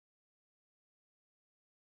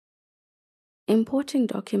Importing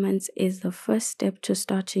documents is the first step to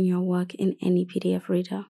starting your work in any PDF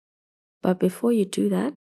reader. But before you do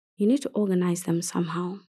that, you need to organize them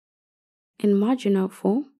somehow. In MarginNote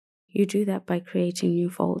 4, you do that by creating new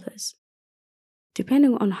folders.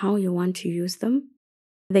 Depending on how you want to use them,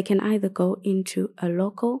 they can either go into a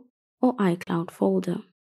local or iCloud folder.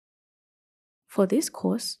 For this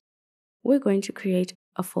course, we're going to create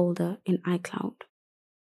a folder in iCloud.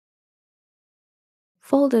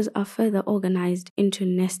 Folders are further organized into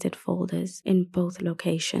nested folders in both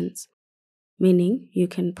locations, meaning you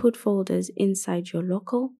can put folders inside your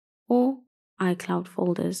local or iCloud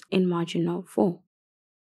folders in MarginNote 4.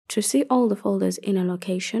 To see all the folders in a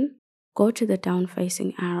location, go to the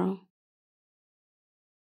down-facing arrow.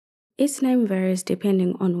 Its name varies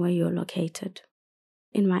depending on where you're located.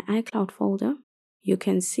 In my iCloud folder, you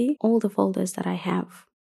can see all the folders that I have.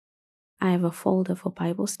 I have a folder for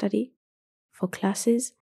Bible study, for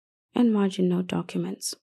classes, and MarginNote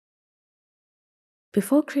documents.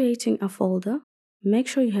 Before creating a folder, make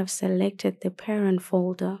sure you have selected the parent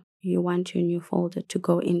folder you want your new folder to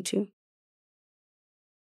go into.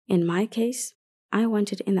 In my case, I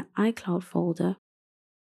want it in the iCloud folder,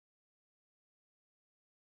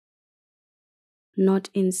 not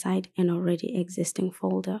inside an already existing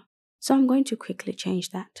folder. So I'm going to quickly change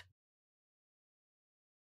that.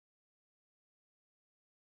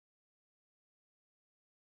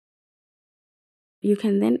 You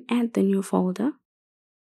can then add the new folder,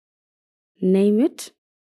 name it,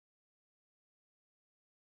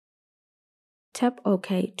 tap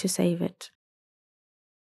OK to save it.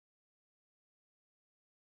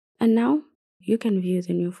 And now you can view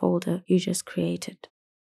the new folder you just created.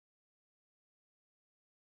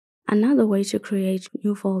 Another way to create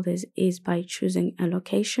new folders is by choosing a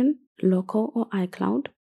location, local or iCloud,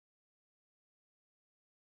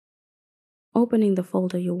 opening the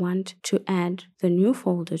folder you want to add the new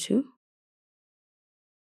folder to,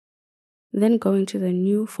 then going to the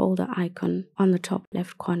new folder icon on the top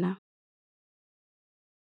left corner.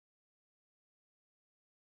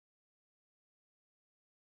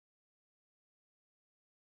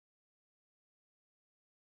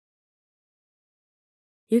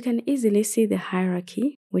 You can easily see the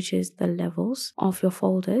hierarchy, which is the levels of your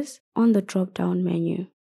folders, on the drop-down menu.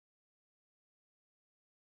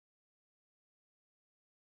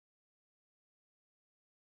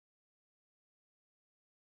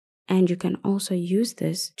 And you can also use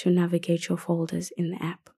this to navigate your folders in the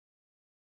app.